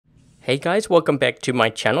Hey guys, welcome back to my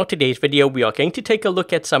channel. Today's video we are going to take a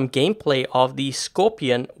look at some gameplay of the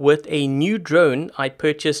Scorpion with a new drone I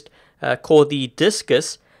purchased called the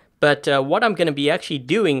Discus. But what I'm going to be actually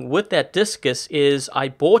doing with that Discus is I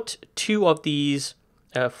bought two of these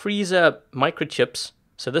freezer microchips.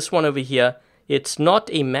 So this one over here, it's not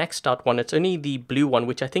a maxed out one, it's only the blue one,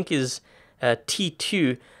 which I think is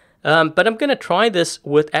T2. But I'm going to try this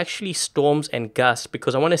with actually storms and gusts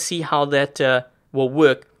because I want to see how that will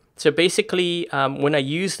work. So basically, when I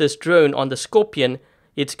use this drone on the Scorpion,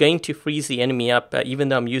 it's going to freeze the enemy up, even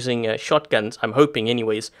though I'm using shotguns, I'm hoping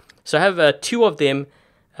anyways. So I have two of them,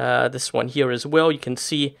 this one here as well. You can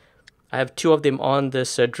see I have two of them on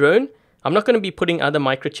this drone. I'm not going to be putting other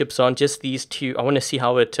microchips on, just these two. I want to see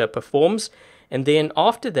how it performs. And then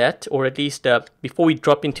after that, or at least before we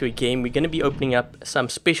drop into a game, we're going to be opening up some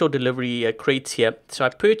special delivery crates here. So I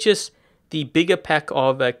purchased the bigger pack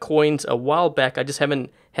of coins a while back. I just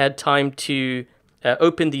haven't had time to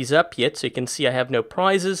open these up yet, so you can see I have no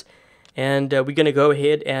prizes, and we're going to go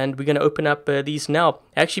ahead and we're going to open up these now.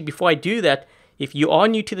 Actually, before I do that, if you are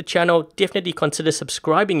new to the channel, definitely consider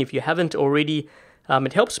subscribing if you haven't already.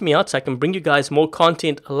 It helps me out so I can bring you guys more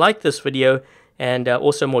content like this video and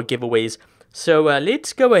also more giveaways. So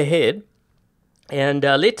let's go ahead and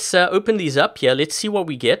let's open these up here. Let's see what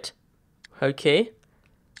we get. Okay,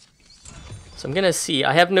 so I'm going to see.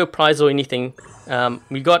 I have no prize or anything.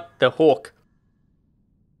 We got the Hawk,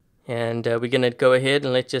 and we're going to go ahead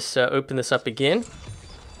and let's just open this up again.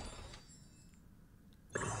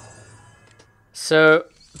 So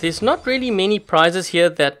there's not really many prizes here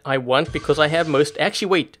that I want because I have most. Actually,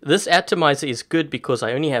 wait, this atomizer is good because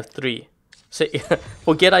I only have 3. So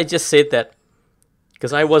forget I just said that,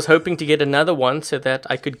 because I was hoping to get another one so that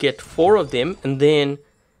I could get 4 of them and then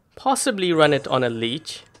possibly run it on a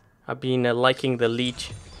leech. I've been liking the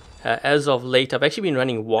leech. As of late, I've actually been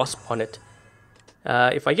running Wasp on it.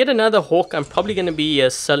 If I get another Hawk, I'm probably going to be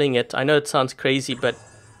selling it. I know it sounds crazy, but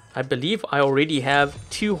I believe I already have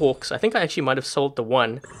 2 Hawks. I think I actually might have sold the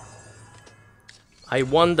one. I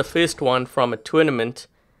won the first one from a tournament,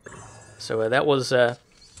 so that was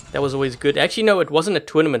always good. Actually, no, it wasn't a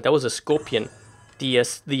tournament. That was a Scorpion.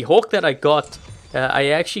 The Hawk that I got, I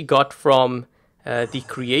actually got from the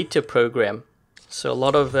creator program. So a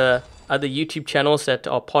lot of other YouTube channels that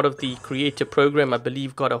are part of the creator program, I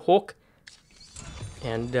believe, got a Hawk,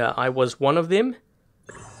 and I was one of them.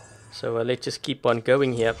 So let's just keep on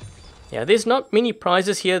going here. Yeah, there's not many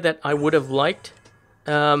prizes here that I would have liked,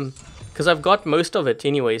 because I've got most of it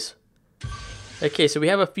anyways. Okay, so we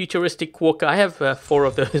have a futuristic Quokka. I have 4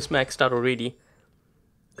 of those maxed out already.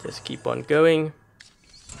 Just keep on going.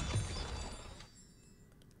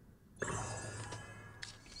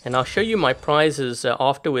 And I'll show you my prizes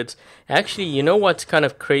afterwards. Actually, you know what's kind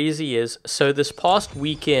of crazy is, so this past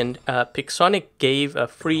weekend, Pixonic gave a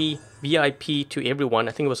free VIP to everyone.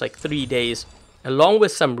 I think it was like 3 days, along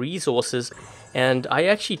with some resources. And I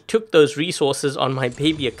actually took those resources on my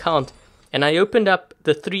baby account, and I opened up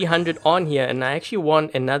the 300 on here, and I actually won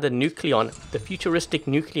another Nucleon, the futuristic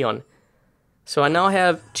Nucleon. So I now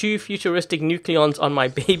have 2 futuristic Nucleons on my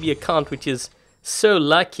baby account, which is so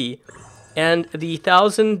lucky. And the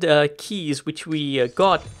 1,000 keys which we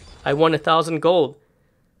got, I won 1,000 gold.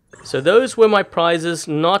 So those were my prizes.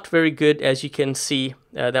 Not very good, as you can see.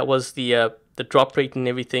 That was the drop rate and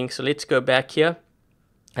everything. So let's go back here.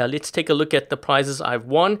 Let's take a look at the prizes I've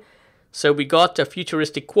won. So we got a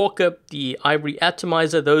futuristic Quokka, the ivory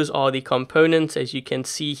atomizer. Those are the components, as you can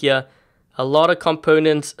see here. A lot of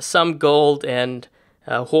components, some gold and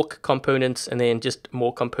Hawk components, and then just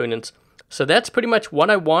more components. So that's pretty much what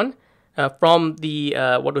I won. From the,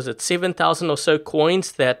 what was it, 7,000 or so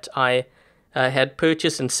coins that I had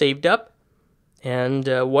purchased and saved up. And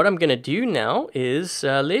what I'm going to do now is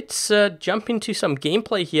let's jump into some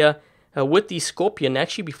gameplay here with the Scorpion.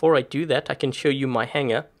 Actually, before I do that, I can show you my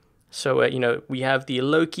hanger. So, you know, we have the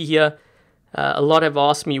Loki here. A lot have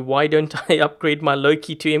asked me, why don't I upgrade my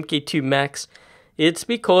Loki to MK2 Max? It's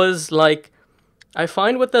because, like, I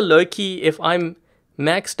find with the Loki, if I'm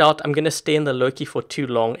maxed out, I'm going to stay in the Loki for too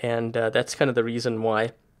long, and that's kind of the reason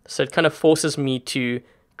why. So it kind of forces me to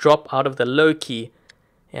drop out of the Loki,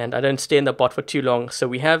 and I don't stay in the bot for too long. So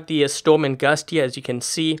we have the Storm and Gust here, as you can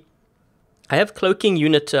see. I have cloaking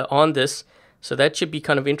unit on this, so that should be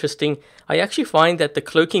kind of interesting. I actually find that the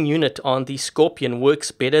cloaking unit on the Scorpion works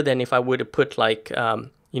better than if I were to put, like,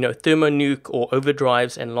 you know, Thermo Nuke or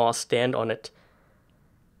Overdrives and Last Stand on it.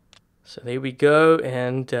 So there we go,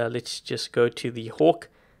 and let's just go to the Hawk.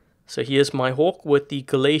 So here's my Hawk with the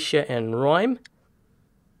Glacier and Rhyme.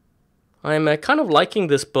 I'm kind of liking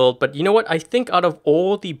this build, but you know what? I think out of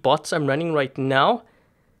all the bots I'm running right now,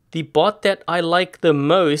 the bot that I like the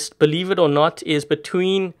most, believe it or not, is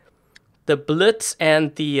between the Blitz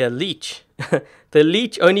and the Leech. The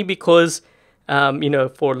Leech only because, you know,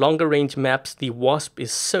 for longer range maps, the Wasp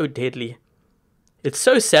is so deadly. It's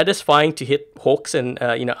so satisfying to hit Hawks and,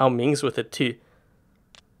 you know, our Mings with it too.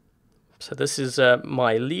 So this is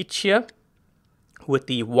my Leech here with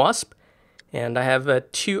the Wasp. And I have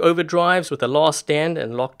 2 overdrives with a last stand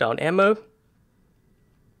and lockdown ammo.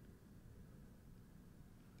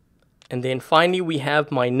 And then finally we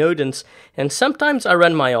have my Nodens. And sometimes I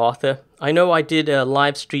run my Arthur. I know I did a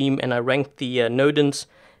live stream and I ranked the Nodens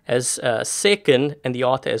as second and the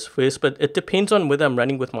Arthur as first. But it depends on whether I'm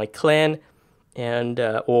running with my clan and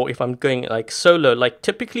or if I'm going like solo. Like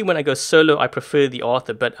typically when I go solo I prefer the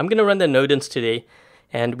Arthur, but I'm gonna run the Nodens today,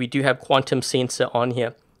 and we do have quantum sensor on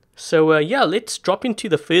here. So yeah, let's drop into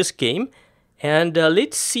the first game and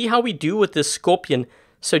let's see how we do with this Scorpion.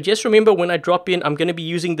 So just remember, when I drop in, I'm going to be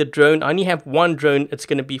using the drone. I only have one drone. It's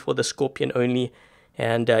going to be for the Scorpion only.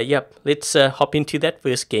 And yep, let's hop into that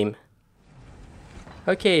first game.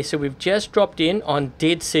 Okay, so we've just dropped in on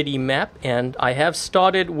Dead City map, and I have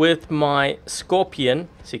started with my Scorpion.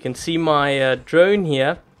 So you can see my drone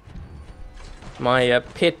here, my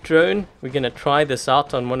pet drone. We're going to try this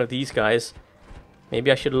out on one of these guys.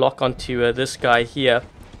 Maybe I should lock onto this guy here,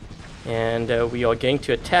 and we are going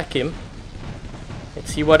to attack him.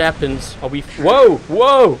 Let's see what happens. Are we... Whoa!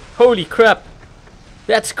 Whoa! Holy crap!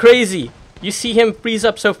 That's crazy! You see him freeze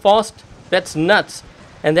up so fast? That's nuts.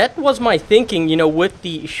 And that was my thinking, you know, with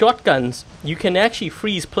the shotguns, you can actually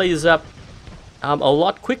freeze players up a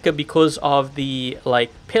lot quicker because of the,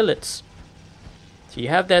 like, pellets. So you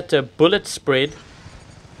have that bullet spread.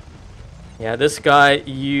 Yeah, this guy,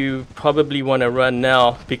 you probably want to run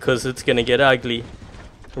now because it's going to get ugly.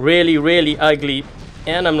 Really, really ugly.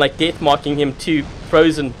 And I'm like death marking him too.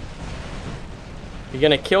 Frozen. You're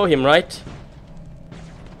going to kill him, right?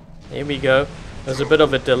 There we go. There's a bit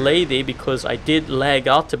of a delay there because I did lag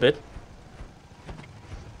out a bit.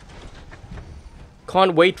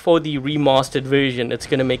 Can't wait for the remastered version. It's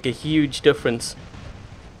going to make a huge difference.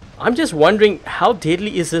 I'm just wondering, how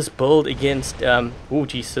deadly is this build against... oh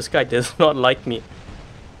jeez, this guy does not like me.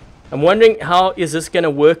 I'm wondering how is this going to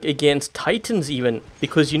work against Titans even.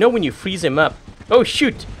 Because you know when you freeze him up... Oh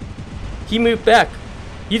shoot! He moved back.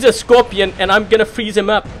 He's a Scorpion and I'm going to freeze him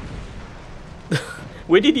up.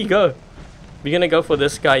 Where did he go? We're going to go for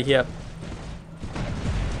this guy here.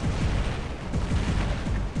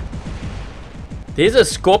 There's a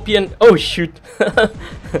Scorpion. Oh shoot.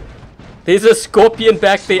 There's a Scorpion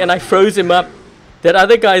back there and I froze him up. That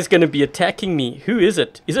other guy is going to be attacking me. Who is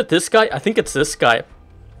it? Is it this guy? I think it's this guy.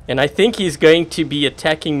 And I think he's going to be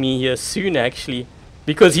attacking me here soon actually.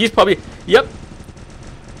 Because he's probably... Yep.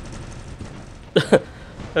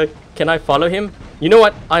 Can I follow him? You know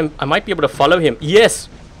what? I might be able to follow him. Yes.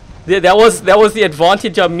 That was the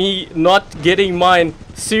advantage of me not getting mine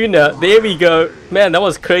sooner. There we go. Man, that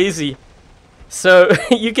was crazy. So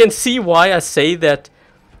you can see why I say that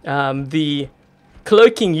the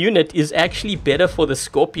cloaking unit is actually better for the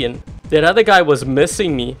Scorpion. That other guy was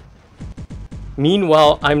missing me.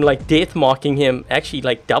 Meanwhile, I'm like death marking him. Actually,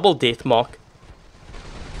 like double death mark.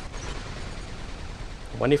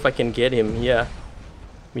 I wonder if I can get him here.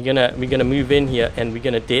 We're gonna move in here and we're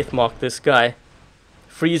gonna death mark this guy.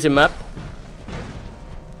 Freeze him up.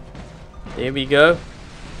 There we go.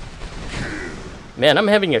 Man, I'm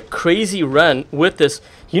having a crazy run with this.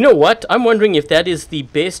 You know what? I'm wondering if that is the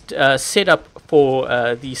best setup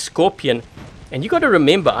for the Scorpion. And you got to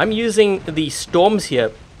remember, I'm using the Storms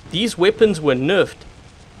here. These weapons were nerfed.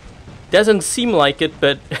 Doesn't seem like it,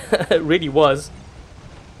 but it really was.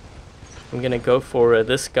 I'm going to go for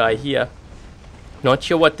this guy here. Not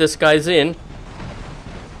sure what this guy's in.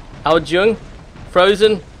 Aojung,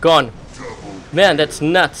 frozen, gone. Man, that's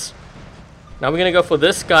nuts. Now we're going to go for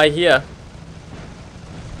this guy here.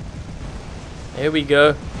 There we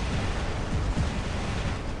go.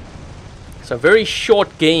 So very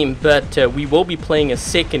short game, but we will be playing a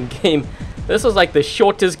second game. This was like the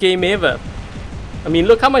shortest game ever. I mean,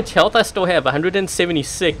 look how much health I still have,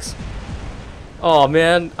 176. Oh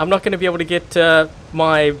man, I'm not going to be able to get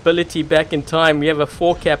my ability back in time. We have a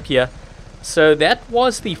 4 cap here. So that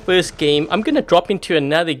was the first game. I'm going to drop into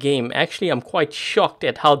another game. Actually, I'm quite shocked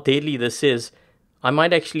at how deadly this is. I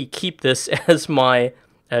might actually keep this as my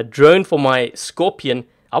drone for my Scorpion.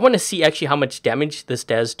 I want to see actually how much damage this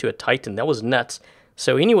does to a Titan. That was nuts.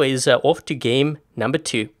 So anyways, off to game number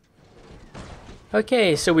 2.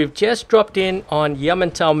 Okay, so we've just dropped in on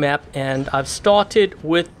Yamantau map and I've started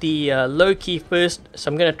with the Loki first. So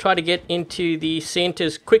I'm going to try to get into the center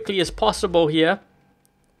as quickly as possible here.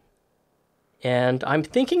 And I'm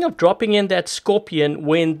thinking of dropping in that Scorpion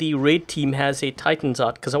when the red team has a Titans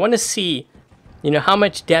out, because I want to see, you know, how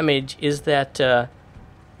much damage is that,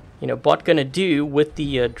 you know, bot going to do with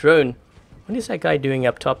the drone. What is that guy doing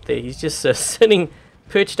up top there? He's just sitting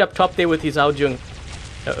perched up top there with his Aljung.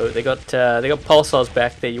 Uh-oh, they got pulsars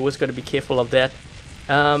back there. You always got to be careful of that.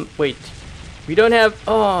 Wait. We don't have...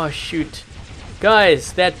 Oh, shoot.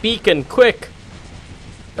 Guys, that beacon, quick.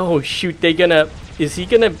 Oh, shoot, they're gonna... Is he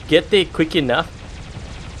gonna get there quick enough?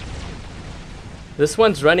 This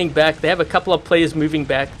one's running back. They have a couple of players moving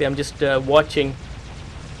back there. I'm just watching.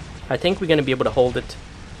 I think we're gonna be able to hold it.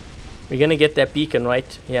 We're gonna get that beacon,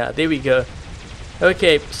 right? Yeah, there we go.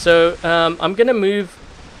 Okay, so I'm gonna move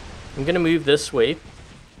this way.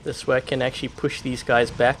 This way I can actually push these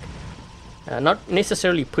guys back. Not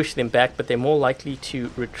necessarily push them back, but they're more likely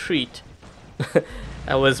to retreat.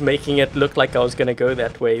 I was making it look like I was going to go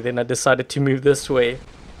that way. Then I decided to move this way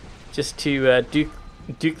just to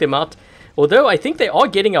duke them out. Although I think they are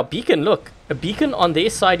getting our beacon. Look, a beacon on their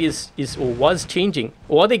side is or was changing.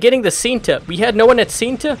 Or are they getting the center? We had no one at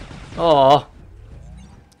center? Oh,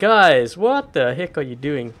 guys, what the heck are you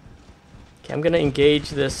doing? Okay, I'm going to engage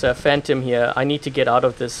this Phantom here. I need to get out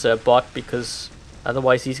of this bot because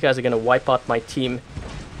otherwise these guys are going to wipe out my team.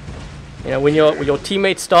 You know, when your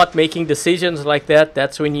teammates start making decisions like that,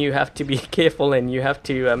 that's when you have to be careful and you have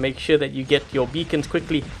to make sure that you get your beacons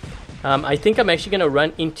quickly. I think I'm actually going to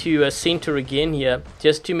run into a center again here,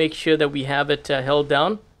 just to make sure that we have it held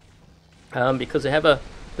down. Because I have a...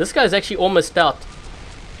 This guy's actually almost out.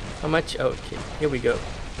 How much? Oh, okay, here we go.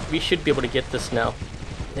 We should be able to get this now.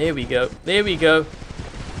 There we go. There we go.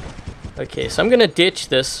 Okay, so I'm going to ditch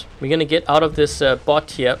this. We're going to get out of this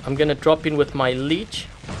bot here. I'm going to drop in with my leech.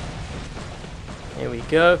 There we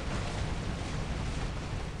go.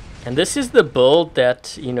 And this is the build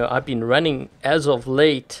that, you know, I've been running as of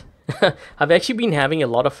late. I've actually been having a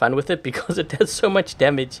lot of fun with it because it does so much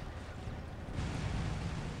damage.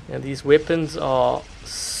 And these weapons are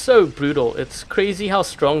so brutal. It's crazy how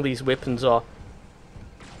strong these weapons are.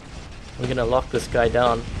 I'm gonna lock this guy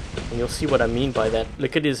down, and you'll see what I mean by that.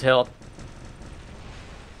 Look at his health.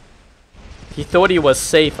 He thought he was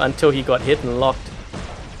safe until he got hit and locked.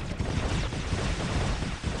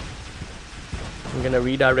 I'm going to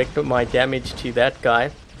redirect my damage to that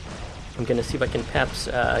guy. I'm going to see if I can perhaps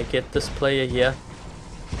get this player here.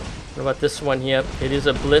 What about this one here? It is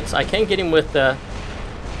a blitz. I can get him with the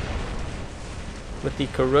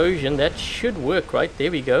corrosion. That should work, right?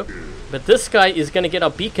 There we go. But this guy is going to get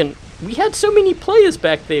our beacon. We had so many players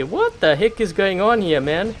back there. What the heck is going on here,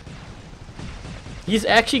 man? He's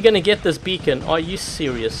actually going to get this beacon. Are you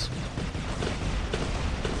serious?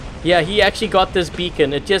 Yeah, he actually got this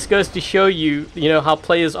beacon. It just goes to show you, you know, how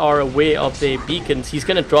players are aware of their beacons. He's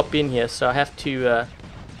going to drop in here, so I have to...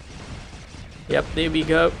 Yep, there we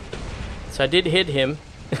go. So I did hit him.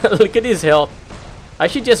 Look at his health. I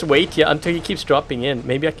should just wait here until he keeps dropping in.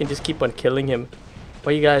 Maybe I can just keep on killing him.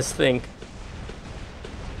 What do you guys think?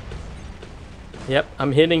 Yep,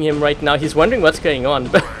 I'm hitting him right now. He's wondering what's going on,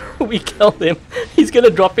 but we killed him. He's going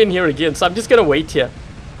to drop in here again, so I'm just going to wait here.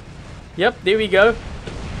 Yep, there we go.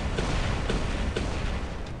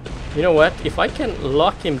 You know what? If I can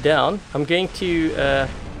lock him down, I'm going to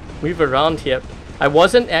move around here. I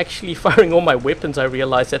wasn't actually firing all my weapons, I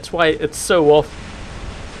realized. That's why it's so off.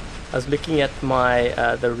 I was looking at my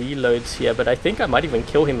the reloads here, but I think I might even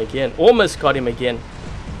kill him again. Almost got him again.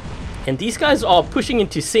 And these guys are pushing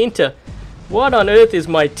into center. What on earth is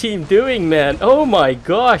my team doing, man? Oh my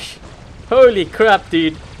gosh. Holy crap,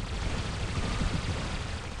 dude.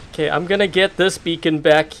 Okay, I'm gonna get this beacon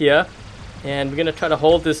back here. And we're going to try to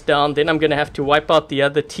hold this down. Then I'm going to have to wipe out the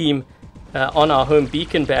other team on our home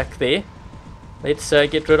beacon back there. Let's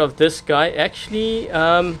get rid of this guy. Actually,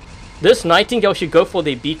 this Nightingale should go for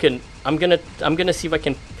their beacon. I'm gonna see if I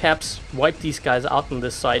can perhaps wipe these guys out on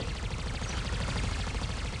this side.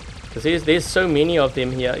 Because there's so many of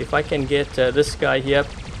them here. If I can get this guy here.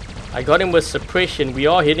 I got him with suppression. We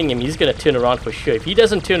are hitting him. He's going to turn around for sure. If he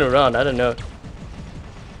doesn't turn around, I don't know.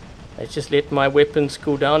 Let's just let my weapons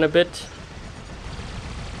cool down a bit.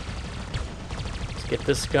 Get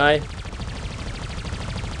this guy.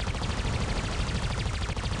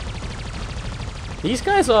 These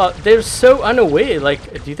guys they're so unaware.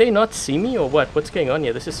 Like, do they not see me or what? What's going on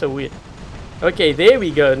here? This is so weird. Okay, there we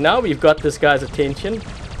go. Now we've got this guy's attention.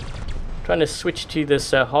 Trying to switch to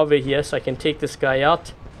this hover here so I can take this guy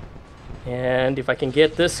out. And if I can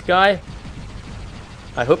get this guy.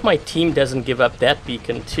 I hope my team doesn't give up that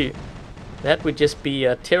beacon too. That would just be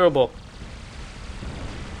terrible.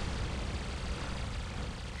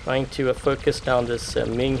 Trying to focus down this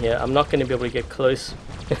Ming here. I'm not going to be able to get close.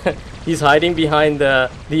 He's hiding behind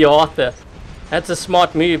the Arthur. That's a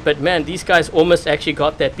smart move, but man, these guys almost actually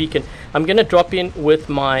got that beacon. I'm going to drop in with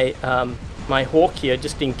my my Hawk here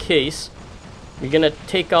just in case. We're going to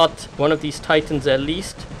take out one of these Titans at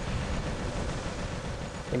least.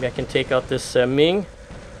 Maybe I can take out this Ming.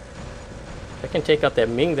 If I can take out that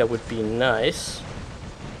Ming, that would be nice.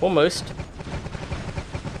 Almost.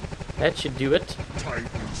 That should do it.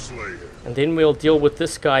 And then we'll deal with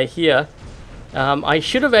this guy here. I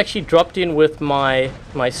should have actually dropped in with my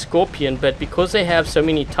Scorpion, but because they have so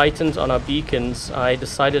many Titans on our beacons, I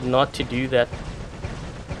decided not to do that.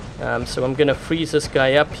 So I'm going to freeze this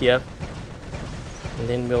guy up here, and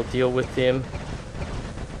then we'll deal with them.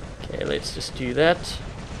 Okay, let's just do that.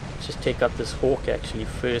 Let's just take out this Hawk actually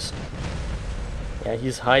first. Yeah,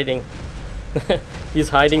 he's hiding. He's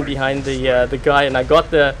hiding behind the guy, and I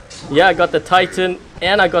got the Titan,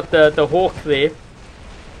 and I got the Hawk there.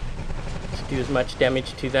 Let's do as much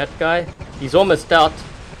damage to that guy. He's almost out.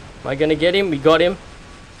 Am I gonna get him? We got him.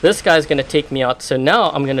 This guy's gonna take me out. So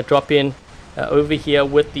now I'm gonna drop in over here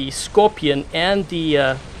with the Scorpion and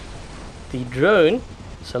the drone.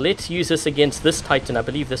 So let's use this against this Titan. I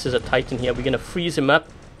believe this is a Titan here. We're gonna freeze him up,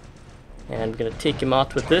 and we're gonna take him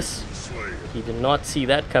out with this. He did not see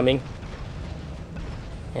that coming.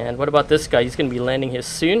 And what about this guy? He's going to be landing here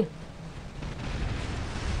soon.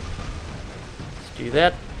 Let's do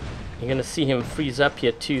that. You're going to see him freeze up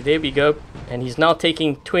here too. There we go. And he's now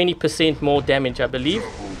taking 20% more damage, I believe.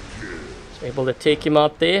 So able to take him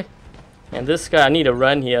out there. And this guy, I need to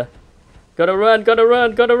run here. Gotta run, gotta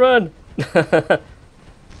run, gotta run.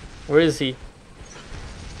 Where is he?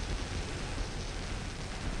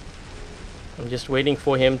 I'm just waiting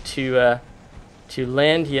for him to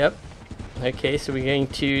land here. Okay, so we're going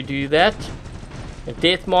to do that.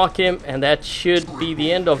 Death mark him, and that should be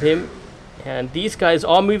the end of him. And these guys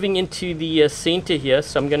are moving into the center here,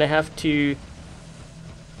 so I'm going to have to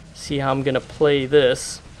see how I'm going to play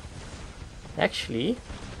this. Actually,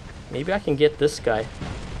 maybe I can get this guy.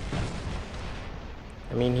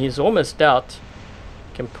 I mean, he's almost out.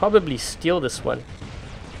 Can probably steal this one.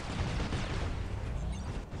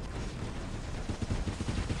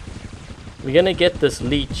 We're going to get this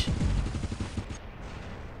leech.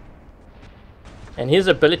 And his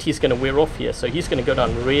ability is going to wear off here, so he's going to go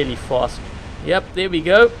down really fast. Yep, there we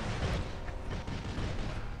go.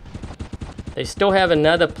 They still have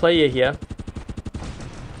another player here.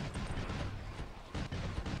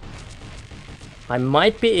 I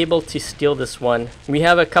might be able to steal this one. We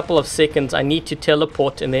have a couple of seconds. I need to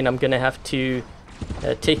teleport, and then I'm going to have to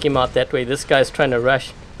take him out that way. This guy's trying to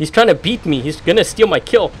rush. He's trying to beat me. He's going to steal my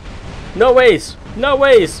kill. No ways. No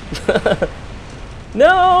ways.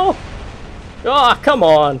 No. Oh, come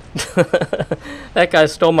on. That guy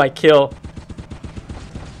stole my kill.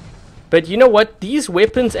 But you know what? These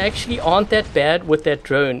weapons actually aren't that bad with that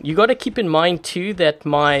drone. You got to keep in mind too that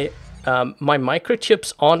my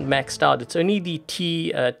microchips aren't maxed out. It's only the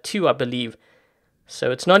T2, I believe.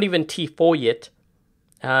 So it's not even T4 yet.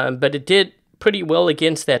 But it did pretty well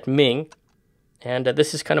against that Ming. And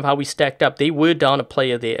this is kind of how we stacked up. They were down a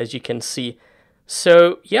player there, as you can see.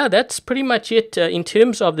 So yeah, that's pretty much it in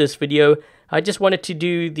terms of this video. I just wanted to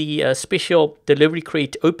do the special delivery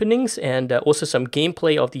crate openings and also some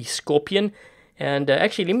gameplay of the Scorpion. And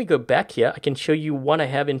actually, let me go back here. I can show you what I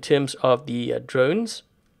have in terms of the drones.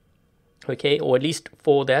 Okay, or at least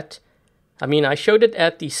for that. I mean, I showed it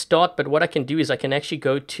at the start, but what I can do is I can actually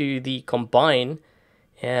go to the combine,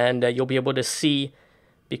 and you'll be able to see,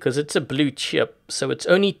 because it's a blue chip, so it's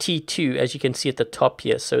only T2, as you can see at the top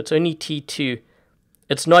here. So it's only T2.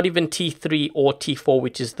 It's not even T3 or T4,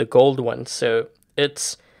 which is the gold one. So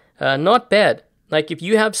it's not bad. Like if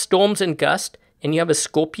you have Storms and Gust and you have a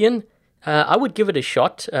Scorpion, I would give it a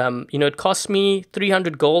shot. You know, it cost me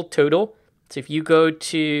 300 gold total. So if you go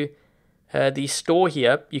to the store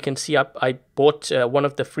here, you can see I bought one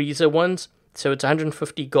of the freezer ones. So it's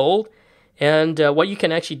 150 gold. And what you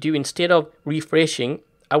can actually do, instead of refreshing,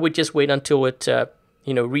 I would just wait until it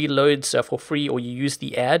you know, reloads for free, or you use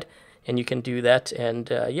the ad. And you can do that. And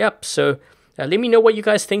yep, so let me know what you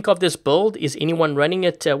guys think of this build. Is anyone running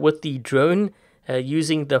it with the drone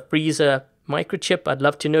using the freezer microchip? I'd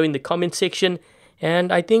love to know in the comment section.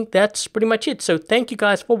 And I think that's pretty much it. So thank you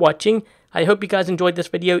guys for watching. I hope you guys enjoyed this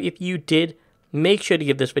video. If you did, make sure to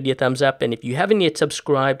give this video a thumbs up. And if you haven't yet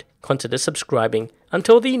subscribed, consider subscribing.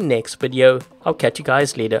 Until the next video, I'll catch you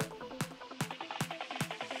guys later.